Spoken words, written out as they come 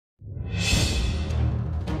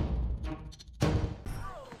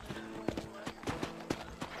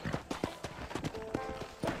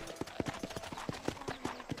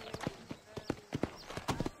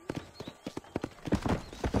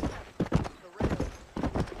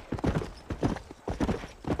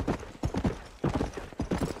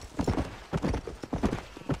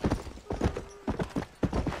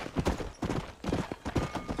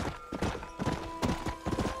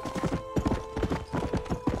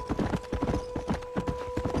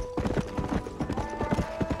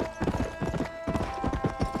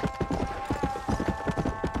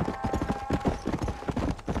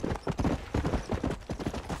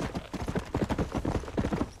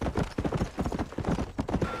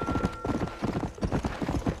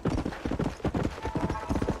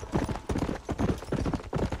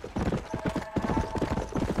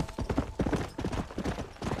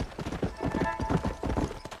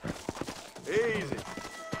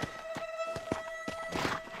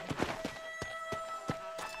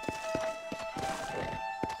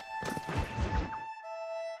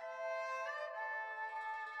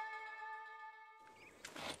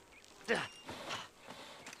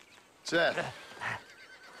Seth.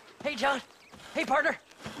 Hey, John. Hey, partner.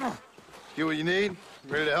 Get what you need?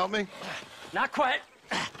 Ready to help me? Not quite.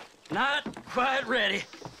 Not quite ready.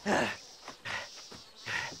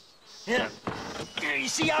 Yeah. You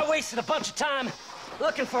see, I wasted a bunch of time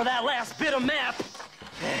looking for that last bit of map.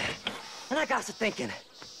 And I got to thinking,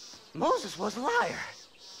 Moses was a liar.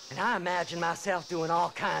 And I imagined myself doing all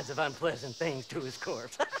kinds of unpleasant things to his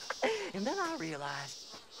corpse. And then I realized...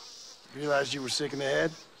 Realized you were sick in the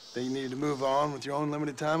head? That you needed to move on with your own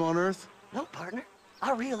limited time on Earth? No, partner.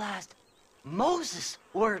 I realized Moses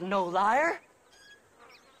weren't no liar.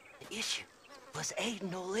 The issue was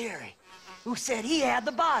Aiden O'Leary, who said he had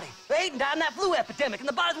the body. Aiden died in that flu epidemic, and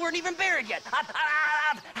the bodies weren't even buried yet.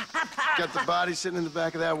 Got the body sitting in the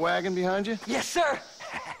back of that wagon behind you? Yes, sir.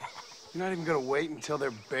 You're not even gonna wait until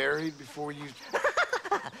they're buried before you...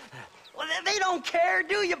 Well, they don't care,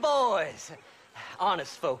 do you, boys?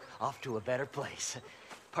 Honest folk off to a better place.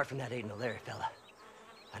 Apart from that Aiden O'Leary fella,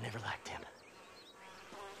 I never liked him.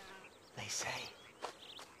 They say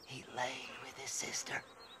he laid with his sister.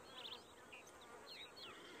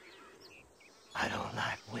 I don't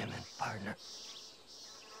like women, partner.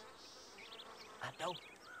 I don't.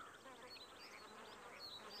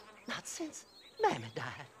 Not since Mammy died.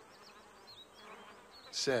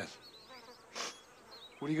 Seth,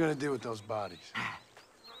 what are you gonna do with those bodies?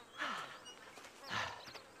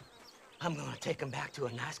 I'm gonna take them back to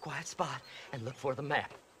a nice quiet spot and look for the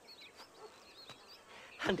map.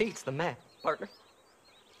 I needs the map, partner.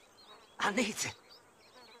 I needs it.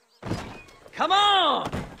 Come on!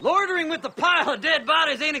 Loitering with the pile of dead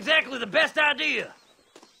bodies ain't exactly the best idea.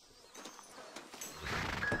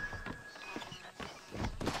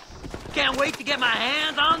 Can't wait to get my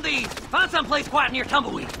hands on these. Find someplace quiet near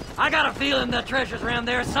Tumbleweed. I got a feeling the treasure's around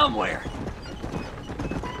there somewhere.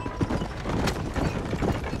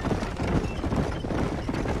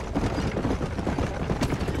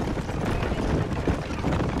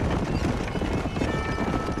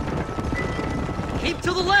 Keep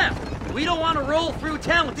to the left. We don't want to roll through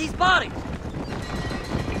town with these bodies.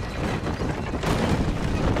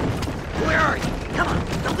 Where are you? Come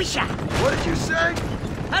on, don't be shy. What did you say?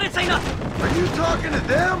 I didn't say nothing. Are you talking to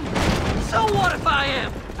them? So what if I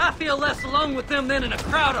am? I feel less alone with them than in a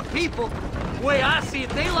crowd of people. The way I see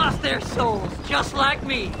it, they lost their souls, just like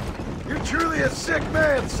me. You're truly a sick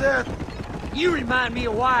man, Seth. You remind me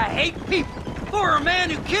of why I hate people. For a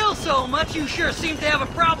man who kills so much, you sure seem to have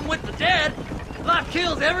a problem with the dead. Life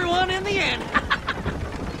kills everyone in the end.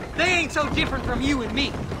 They ain't so different from you and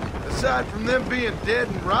me. Aside from them being dead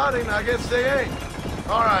and rotting, I guess they ain't.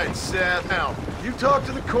 All right, Seth, now, you talk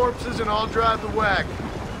to the corpses and I'll drive the wagon.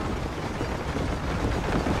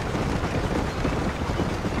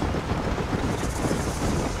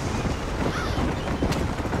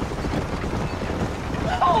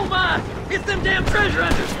 Oh my! It's them damn treasure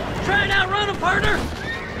hunters! Try and outrun them, partner!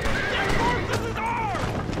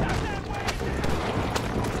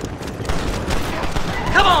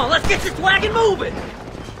 Come on, let's get this wagon moving!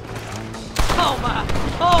 Oh my!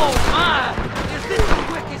 Oh my! Is this the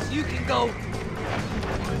quickest you can go?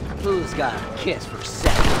 Who's got a kiss for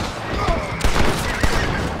sex?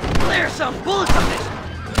 There's some bullets on this!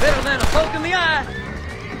 Better than a poke in the eye!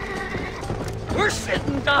 We're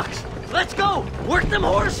sitting ducks! Let's go! Work them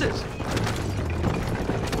horses!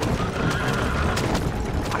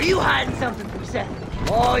 Are you hiding something from Seth?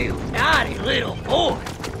 Oh, you naughty little boy!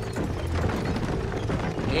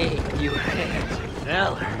 Hey, you handsome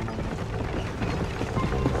feller.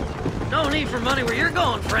 No need for money where you're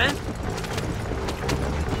going, friend.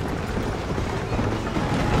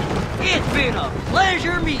 It's been a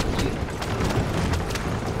pleasure meeting you.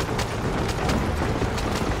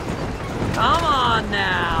 Come on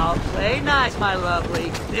now, play nice, my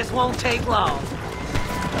lovely. This won't take long.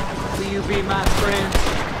 Will you be my friend?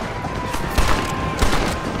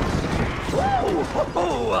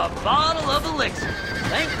 Ooh, a bottle of elixir.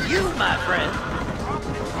 Thank you, my friend.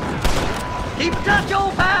 Keep in touch,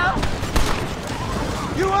 old pal.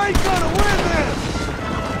 You ain't gonna win this!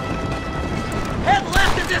 Head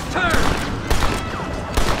left at this turn.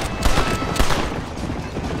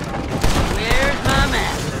 Where's my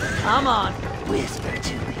map? Come on, whisper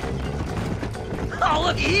to me. Oh,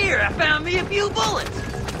 looky here. I found me a few bullets.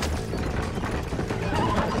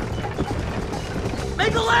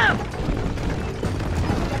 Make a left.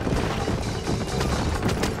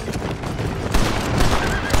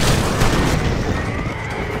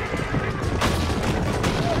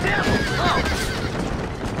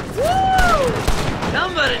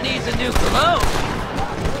 Somebody needs a new cologne.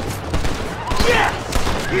 Yes!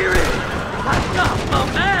 Here it is! I got my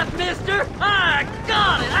map, mister! I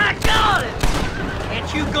got it! I got it!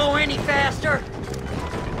 Can't you you go any faster.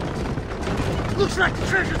 Looks like the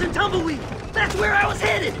treasure's in Tumbleweed. That's where I was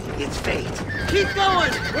headed. It's fate. Keep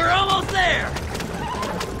going. We're almost there.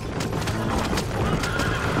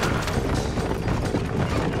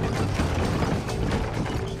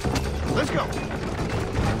 Let's go.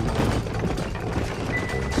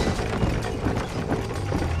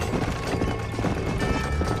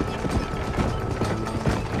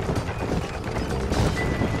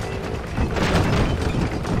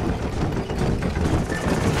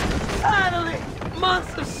 Finally!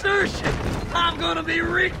 Months of searching. I'm gonna be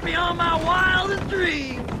rich beyond my wildest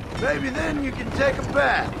dreams. Maybe then you can take a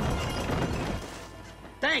bath.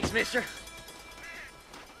 Thanks, mister.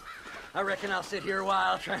 I reckon I'll sit here a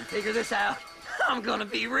while trying to figure this out. I'm gonna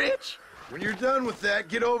be rich. When you're done with that,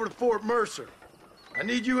 get over to Fort Mercer. I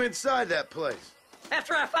need you inside that place.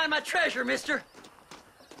 After I find my treasure, mister.